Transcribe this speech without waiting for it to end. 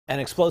An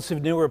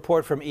explosive new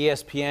report from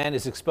ESPN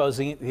is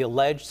exposing the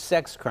alleged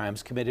sex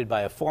crimes committed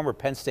by a former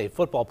Penn State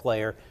football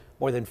player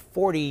more than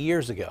 40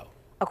 years ago.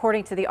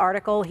 According to the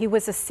article, he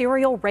was a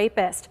serial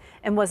rapist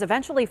and was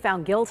eventually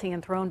found guilty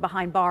and thrown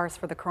behind bars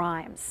for the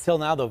crimes. Till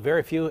now, though,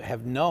 very few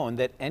have known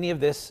that any of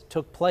this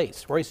took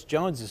place. Royce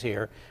Jones is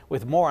here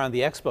with more on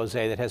the expose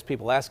that has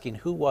people asking,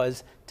 who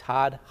was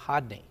Todd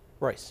Hodne?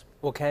 Royce.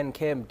 Well, Kim,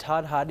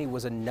 Todd Hodne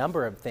was a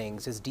number of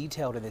things as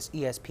detailed in this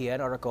ESPN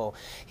article.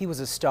 He was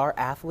a star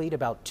athlete,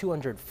 about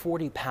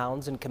 240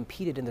 pounds, and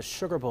competed in the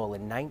Sugar Bowl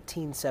in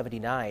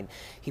 1979.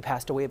 He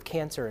passed away of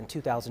cancer in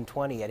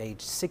 2020 at age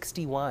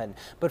 61.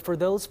 But for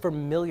those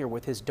familiar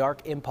with his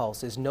dark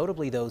impulses,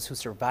 notably those who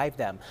survived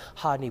them,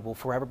 Hodne will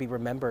forever be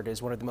remembered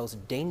as one of the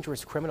most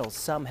dangerous criminals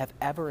some have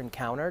ever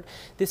encountered.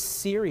 This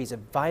series of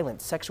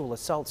violent sexual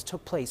assaults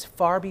took place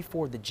far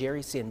before the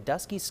Jerry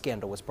Sandusky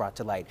scandal was brought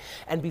to light.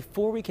 And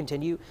before we continue,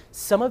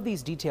 some of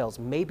these details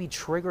may be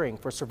triggering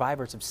for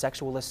survivors of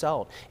sexual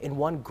assault. In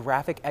one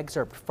graphic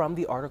excerpt from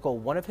the article,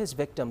 one of his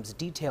victims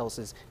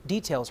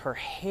details her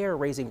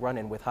hair-raising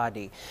run-in with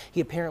Hodne.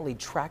 He apparently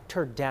tracked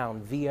her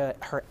down via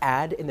her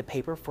ad in the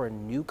paper for a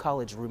new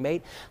college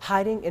roommate,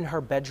 hiding in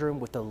her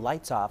bedroom with the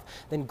lights off,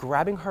 then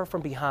grabbing her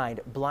from behind,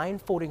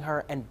 blindfolding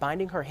her and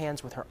binding her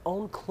hands with her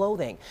own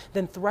clothing,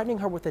 then threatening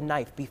her with a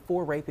knife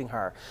before raping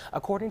her.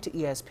 According to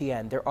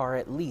ESPN, there are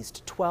at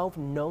least 12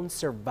 known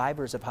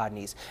survivors of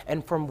Hodne's.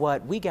 And from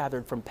what we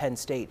gathered from Penn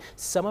State,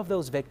 some of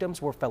those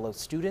victims were fellow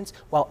students,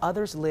 while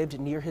others lived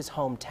near his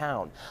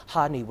hometown.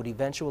 Hodne would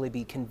eventually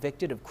be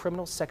convicted of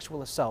criminal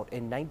sexual assault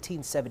in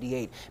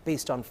 1978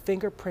 based on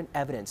fingerprint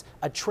evidence,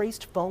 a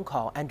traced phone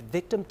call, and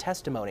victim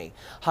testimony.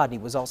 Hodne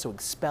was also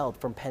expelled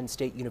from Penn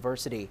State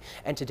University.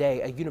 And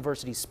today, a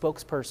university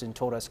spokesperson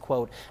told us,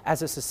 quote,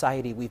 "As a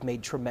society, we've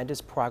made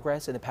tremendous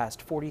progress in the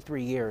past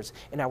 43 years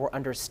in our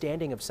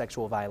understanding of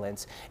sexual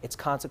violence, its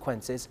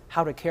consequences,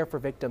 how to care for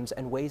victims,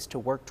 and ways to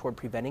work toward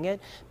preventing it.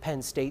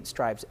 Penn State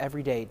strives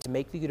every day to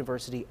make the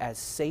university as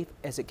safe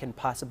as it can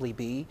possibly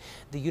be."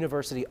 The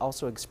university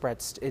also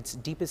expressed its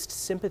deepest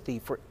sympathy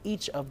for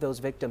each of those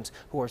victims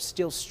who are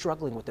still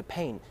struggling with the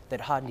pain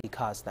that Hodne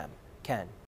caused them. Ken.